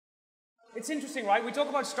It's interesting, right? We talk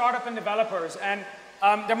about startup and developers, and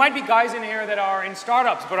there might be guys in here that are in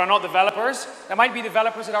startups but are not developers. There might be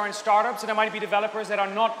developers that are in startups, and there might be developers that are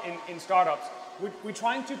not in startups. We're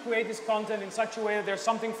trying to create this content in such a way that there's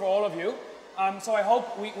something for all of you. So I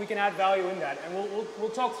hope we can add value in that, and we'll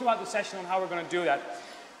talk throughout the session on how we're going to do that.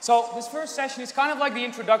 So this first session is kind of like the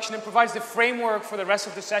introduction and provides the framework for the rest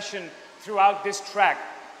of the session throughout this track.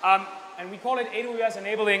 And we call it AWS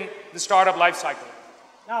Enabling the Startup Lifecycle.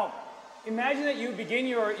 Now, imagine that you begin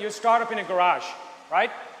your startup in a garage,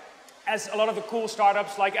 right? As a lot of the cool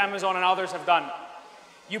startups like Amazon and others have done.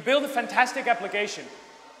 You build a fantastic application,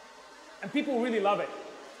 and people really love it.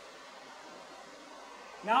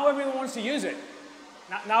 Now everyone wants to use it.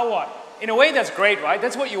 Now what? In a way, that's great, right?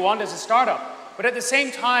 That's what you want as a startup. But at the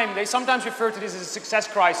same time, they sometimes refer to this as a success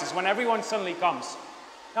crisis, when everyone suddenly comes.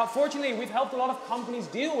 Now, fortunately, we've helped a lot of companies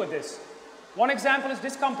deal with this. One example is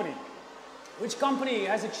this company. Which company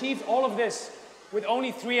has achieved all of this with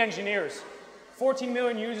only 3 engineers? 14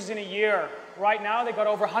 million users in a year. Right now, they've got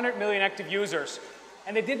over 100 million active users.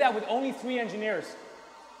 And they did that with only 3 engineers.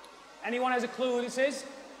 Anyone has a clue who this is?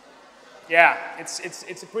 Yeah,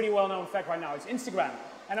 it's a pretty well-known fact right now. It's Instagram.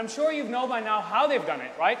 And I'm sure you know by now how they've done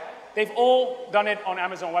it, right? They've all done it on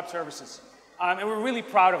Amazon Web Services. And we're really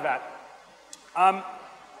proud of that.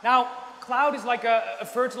 Now, cloud is like a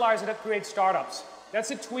fertilizer that creates startups. That's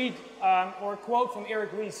a tweet or a quote from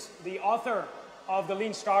Eric Ries, the author of The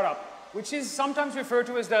Lean Startup, which is sometimes referred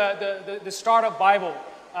to as the startup Bible.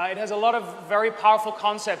 It has a lot of very powerful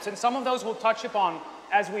concepts, and some of those we'll touch upon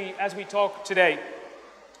as we talk today.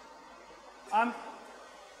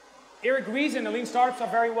 Eric Ries and the Lean Startups are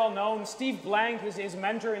very well known. Steve Blank is his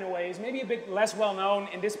mentor in a way. He's maybe a bit less well known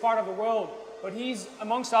in this part of the world, but he's,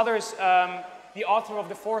 amongst others, the author of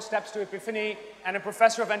the 4 Steps to Epiphany and a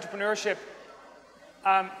professor of entrepreneurship.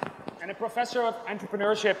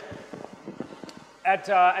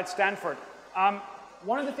 At Stanford.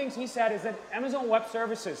 One of the things he said is that Amazon Web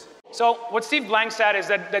Services. So what Steve Blank said is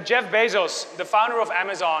that Jeff Bezos, the founder of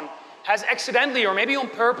Amazon, has accidentally or maybe on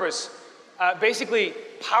purpose basically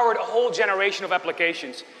powered a whole generation of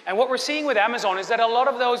applications. And what we're seeing with Amazon is that a lot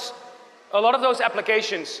of those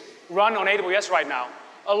applications run on AWS right now.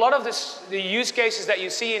 A lot of the use cases that you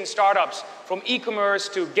see in startups, from e-commerce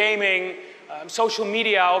to gaming, social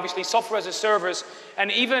media, obviously software as a service,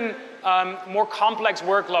 and even more complex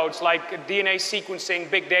workloads like DNA sequencing,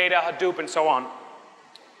 big data, Hadoop, and so on.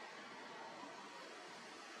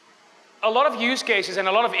 A lot of use cases and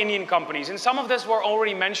a lot of Indian companies, and some of this were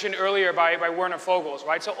already mentioned earlier by Werner Vogels,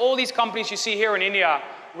 right? So all these companies you see here in India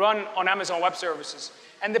run on Amazon Web Services.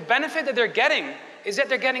 And the benefit that they're getting is that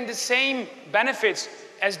they're getting the same benefits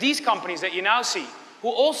as these companies that you now see, who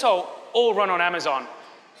also all run on Amazon.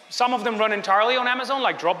 Some of them run entirely on Amazon,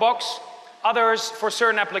 like Dropbox. Others for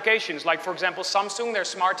certain applications, like, for example, Samsung, their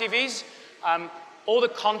smart TVs. All the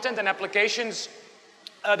content and applications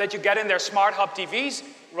that you get in their smart hub TVs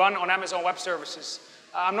run on Amazon Web Services.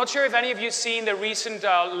 I'm not sure if any of you have seen the recent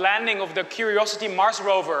landing of the Curiosity Mars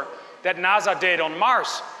rover that NASA did on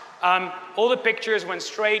Mars. All the pictures went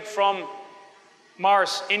straight from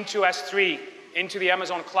Mars into S3, into the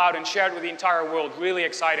Amazon cloud, and shared with the entire world. Really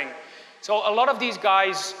exciting. So a lot of these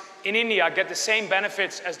guys in India get the same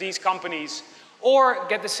benefits as these companies, or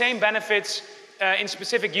get the same benefits in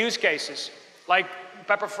specific use cases, like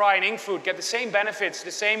Pepperfry and Inkfood get the same benefits,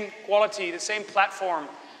 the same quality, the same platform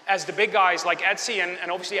as the big guys like Etsy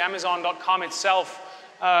and obviously Amazon.com itself.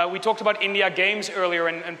 We talked about India Games earlier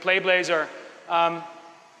and Playblazor.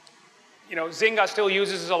 You know, Zynga still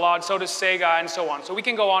uses it a lot, so does Sega, and so on. So we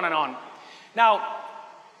can go on and on. Now,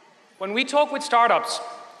 when we talk with startups,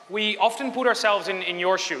 we often put ourselves in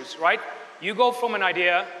your shoes, right? You go from an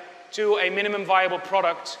idea to a minimum viable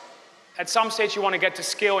product. At some stage, you want to get to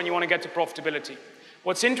scale and you want to get to profitability.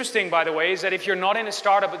 What's interesting, by the way, is that if you're not in a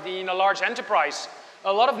startup but in a large enterprise,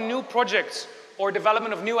 a lot of new projects or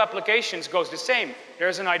development of new applications goes the same.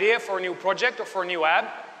 There's an idea for a new project or for a new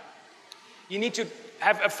app. You need to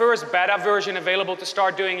have a first beta version available to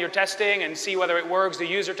start doing your testing and see whether it works, the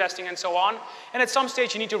user testing, and so on. And at some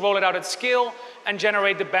stage, you need to roll it out at scale and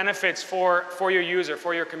generate the benefits for your user,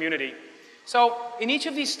 for your community. So in each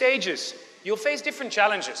of these stages, you'll face different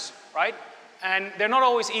challenges, right? And they're not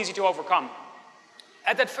always easy to overcome.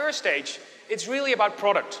 At that first stage, it's really about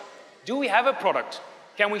product. Do we have a product?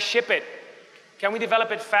 Can we ship it? Can we develop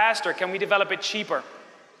it faster? Can we develop it cheaper?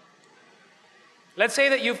 Let's say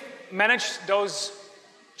that you've managed those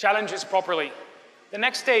challenges properly. The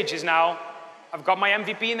next stage is now, I've got my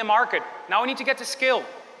MVP in the market. Now I need to get to scale.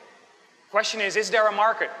 Question is there a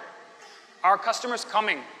market? Are customers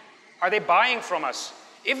coming? Are they buying from us?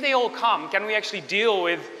 If they all come, can we actually deal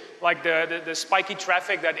with like the spiky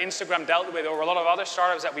traffic that Instagram dealt with, or a lot of other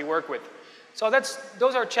startups that we work with. So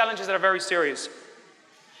those are challenges that are very serious.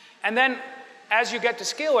 And then, as you get to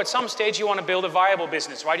scale, at some stage you want to build a viable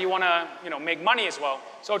business, right? You want to make money as well.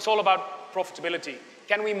 So it's all about profitability.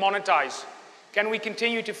 Can we monetize? Can we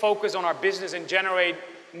continue to focus on our business and generate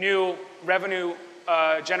new revenue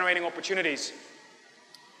generating opportunities?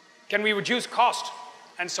 Can we reduce cost?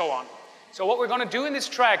 And so on. So what we're going to do in this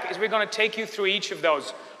track is we're going to take you through each of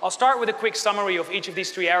those. I'll start with a quick summary of each of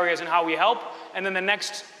these 3 areas and how we help, and then the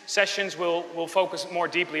next sessions will focus more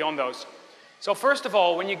deeply on those. So first of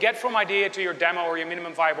all, when you get from idea to your demo or your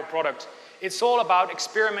minimum viable product, it's all about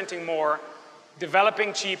experimenting more,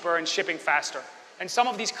 developing cheaper, and shipping faster. And some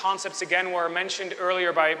of these concepts, again, were mentioned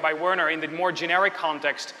earlier by Werner in the more generic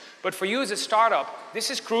context. But for you as a startup,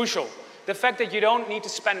 this is crucial. The fact that you don't need to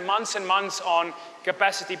spend months and months on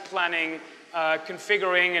capacity planning,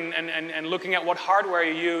 configuring and looking at what hardware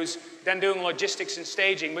you use, then doing logistics and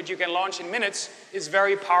staging, but you can launch in minutes, is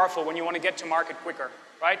very powerful when you want to get to market quicker,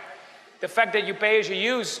 right? The fact that you pay as you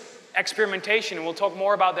use experimentation, and we'll talk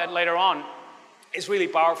more about that later on, is really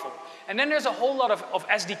powerful. And then there's a whole lot of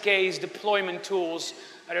SDKs, deployment tools.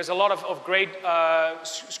 There's a lot of great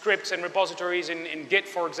scripts and repositories in Git,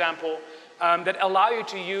 for example, that allow you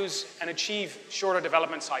to use and achieve shorter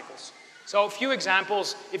development cycles. So a few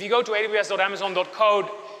examples. If you go to aws.amazon.code,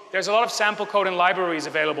 there's a lot of sample code and libraries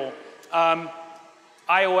available.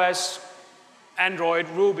 iOS, Android,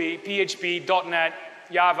 Ruby, PHP, .NET,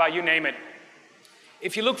 Java, you name it.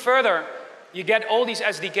 If you look further, you get all these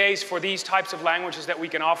SDKs for these types of languages that we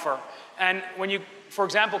can offer. And when you, for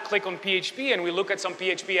example, click on PHP, and we look at some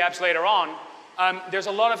PHP apps later on, there's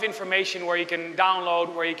a lot of information where you can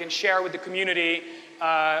download, where you can share with the community,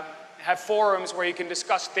 have forums where you can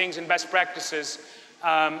discuss things and best practices,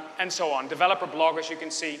 and so on. Developer blog, as you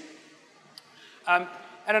can see. And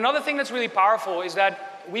another thing that's really powerful is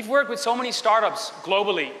that we've worked with so many startups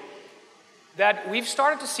globally that we've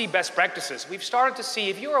started to see best practices. We've started to see,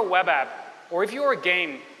 if you're a web app or if you're a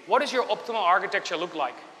game, what does your optimal architecture look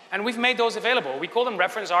like? And we've made those available. We call them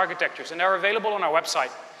reference architectures, and they're available on our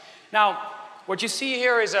website. Now, what you see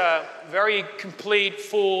here is a very complete,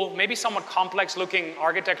 full, maybe somewhat complex looking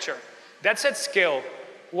architecture. That's at scale.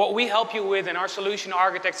 What we help you with, and our solution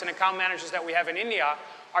architects and account managers that we have in India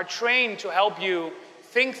are trained to help you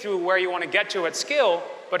think through where you want to get to at scale,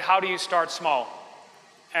 but how do you start small?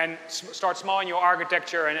 And start small in your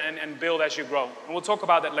architecture and build as you grow. And we'll talk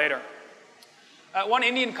about that later. One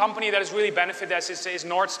Indian company that has really benefited us is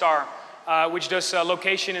Northstar, which does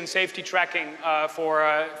location and safety tracking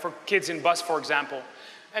for kids in bus, for example.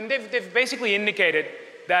 And they've basically indicated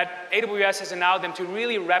that AWS has allowed them to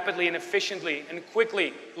really rapidly and efficiently and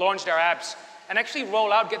quickly launch their apps and actually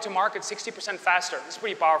roll out, get to market 60% faster. It's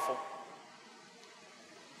pretty powerful.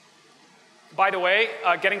 By the way,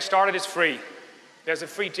 getting started is free. There's a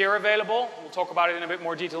free tier available. We'll talk about it in a bit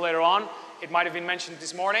more detail later on. It might have been mentioned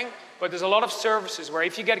this morning, but there's a lot of services where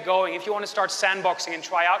if you get going, if you want to start sandboxing and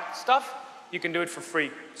try out stuff, you can do it for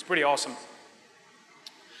free. It's pretty awesome.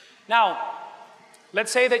 Now,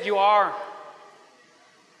 let's say that you are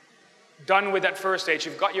done with that first stage.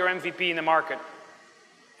 You've got your MVP in the market,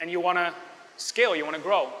 and you want to scale, you want to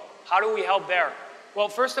grow. How do we help there? Well,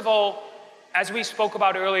 first of all, as we spoke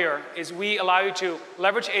about earlier, is we allow you to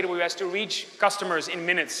leverage AWS to reach customers in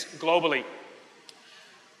minutes globally.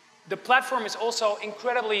 The platform is also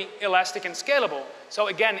incredibly elastic and scalable. So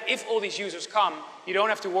again, if all these users come, you don't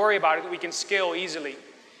have to worry about it. We can scale easily.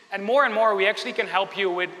 And more, we actually can help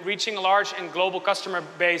you with reaching a large and global customer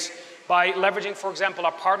base by leveraging, for example,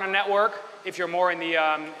 our partner network, if you're more in the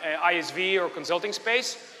ISV or consulting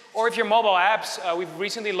space. Or if you're mobile apps, we've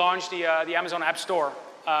recently launched the Amazon App Store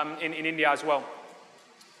in India as well.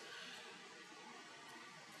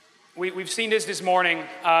 We've seen this morning.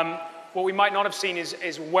 What we might not have seen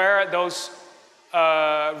is where those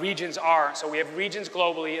regions are. So we have regions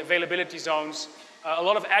globally, availability zones, a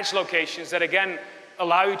lot of edge locations that, again,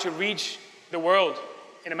 allow you to reach the world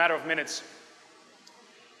in a matter of minutes.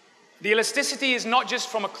 The elasticity is not just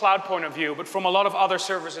from a cloud point of view, but from a lot of other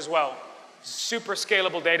servers as well. Super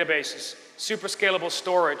scalable databases, super scalable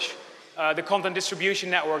storage, the content distribution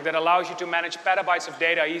network that allows you to manage petabytes of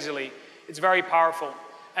data easily. It's very powerful.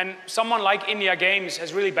 And someone like India Games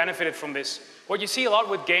has really benefited from this. What you see a lot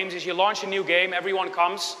with games is you launch a new game, everyone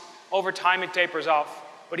comes, over time it tapers off.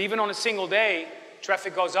 But even on a single day,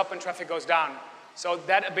 traffic goes up and traffic goes down. So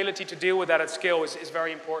that ability to deal with that at scale is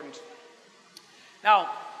very important. Now,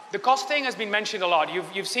 the cost thing has been mentioned a lot.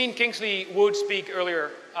 You've seen Kingsley Wood speak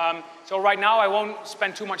earlier. So right now I won't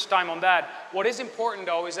spend too much time on that. What is important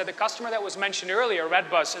though is that the customer that was mentioned earlier,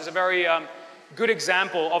 Redbus, is a very good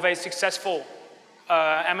example of a successful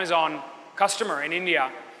Amazon customer in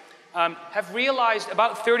India, have realized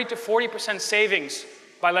about 30 to 40% savings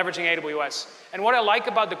by leveraging AWS. And what I like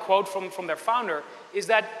about the quote from their founder is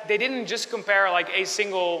that they didn't just compare like a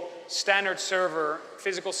single standard server,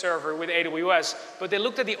 physical server with AWS, but they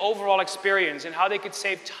looked at the overall experience and how they could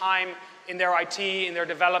save time in their IT, in their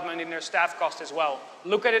development, in their staff cost as well.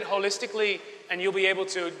 Look at it holistically and you'll be able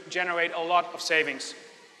to generate a lot of savings.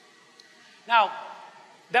 Now,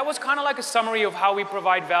 that was kind of like a summary of how we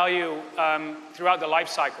provide value throughout the life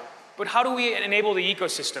cycle. But how do we enable the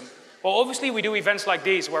ecosystem? Well, obviously, we do events like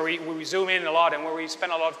these where we zoom in a lot and where we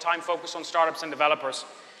spend a lot of time focused on startups and developers.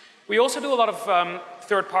 We also do a lot of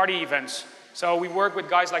third-party events. So we work with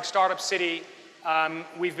guys like Startup City.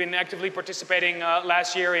 We've been actively participating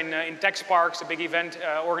last year in Tech Sparks, a big event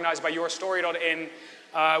organized by YourStory.in.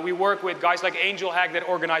 We work with guys like Angel Hack that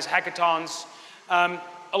organize hackathons.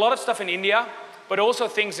 A lot of stuff in India, but also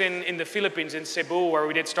things in the Philippines, in Cebu, where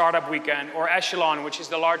we did Startup Weekend, or Echelon, which is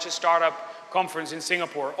the largest startup conference in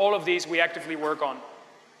Singapore. All of these we actively work on.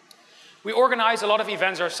 We organize a lot of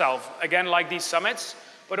events ourselves, again, like these summits,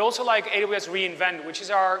 but also like AWS reInvent, which is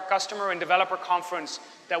our customer and developer conference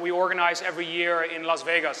that we organize every year in Las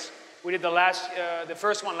Vegas. We did the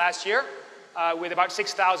first one last year with about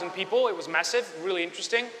 6,000 people. It was massive, really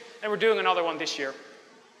interesting, and we're doing another one this year.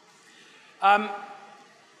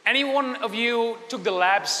 Any one of you took the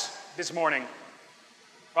labs this morning,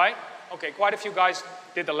 right? Okay, quite a few guys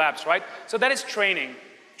did the labs, right? So that is training.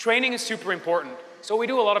 Training is super important. So we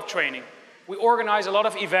do a lot of training. We organize a lot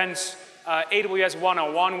of events, AWS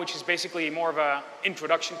 101, which is basically more of an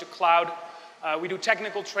introduction to cloud. We do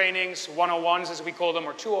technical trainings, 101s as we call them,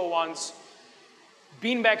 or 201s.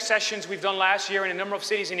 Beanbag sessions we've done last year in a number of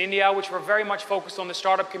cities in India, which were very much focused on the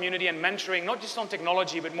startup community and mentoring, not just on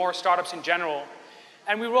technology, but more startups in general.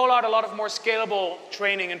 And we roll out a lot of more scalable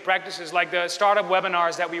training and practices, like the startup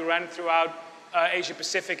webinars that we ran throughout Asia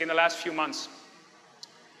Pacific in the last few months.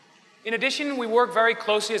 In addition, we work very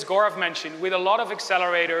closely, as Gaurav mentioned, with a lot of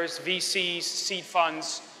accelerators, VCs, seed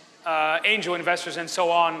funds, angel investors, and so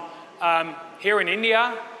on, here in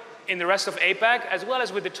India, in the rest of APAC, as well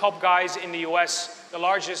as with the top guys in the US, the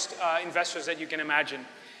largest investors that you can imagine.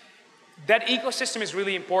 That ecosystem is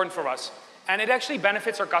really important for us. And it actually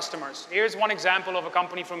benefits our customers. Here's one example of a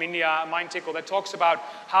company from India, MindTickle, that talks about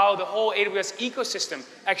how the whole AWS ecosystem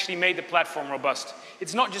actually made the platform robust.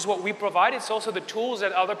 It's not just what we provide, it's also the tools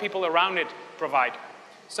that other people around it provide.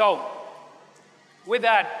 So, with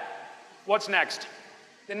that, what's next?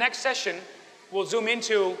 The next session will zoom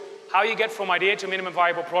into how you get from idea to minimum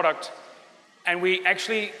viable product. And we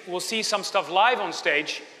actually will see some stuff live on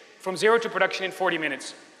stage from zero to production in 40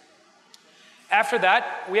 minutes. After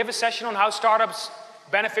that, we have a session on how startups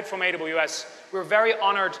benefit from AWS. We're very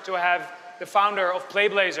honored to have the founder of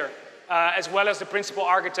Playblazor, as well as the principal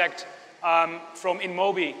architect from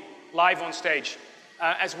InMobi live on stage,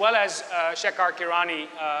 as well as Shekhar Kirani,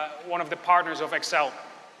 one of the partners of Excel.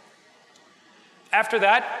 After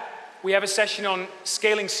that, we have a session on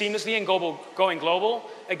scaling seamlessly and going global.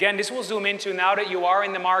 Again, this will zoom into, now that you are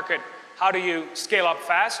in the market, how do you scale up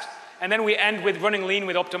fast? And then we end with running lean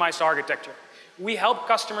with optimized architecture. We help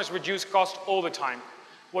customers reduce cost all the time.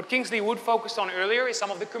 What Kingsley Wood focused on earlier is some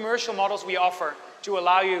of the commercial models we offer to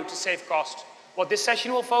allow you to save cost. What this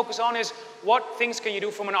session will focus on is what things can you do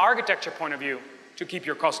from an architecture point of view to keep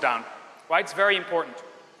your costs down, right? It's very important.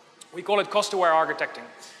 We call it cost-aware architecting.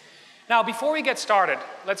 Now, before we get started,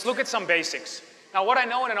 let's look at some basics. Now, what I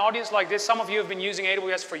know in an audience like this, some of you have been using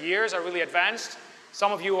AWS for years, are really advanced.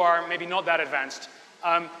 Some of you are maybe not that advanced.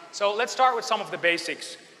 So let's start with some of the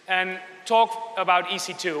basics and talk about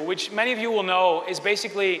EC2, which many of you will know is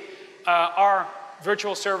basically our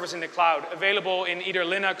virtual servers in the cloud, available in either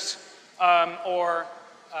Linux or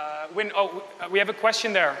we have a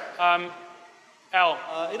question there. Al.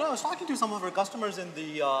 I was talking to some of our customers in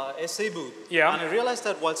the SA booth, yeah. And I realized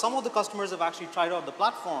that while some of the customers have actually tried out the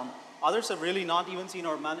platform, others have really not even seen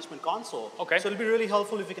our management console. Okay. So it'll be really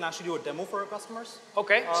helpful if we can actually do a demo for our customers.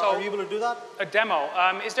 Okay. So are you able to do that? A demo.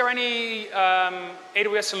 Is there any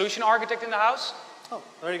AWS solution architect in the house? Oh,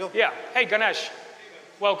 there you go. Yeah. Hey, Ganesh.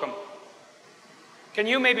 Welcome. Can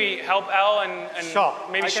you maybe help Al and sure.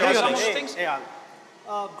 maybe show some of the things? Yeah.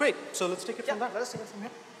 Great. So let's take it from there. Let us take it from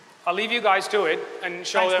here. I'll leave you guys to it and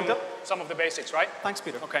show them Pieter. some of the basics, right? Thanks,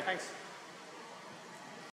 Pieter. Okay. Thanks.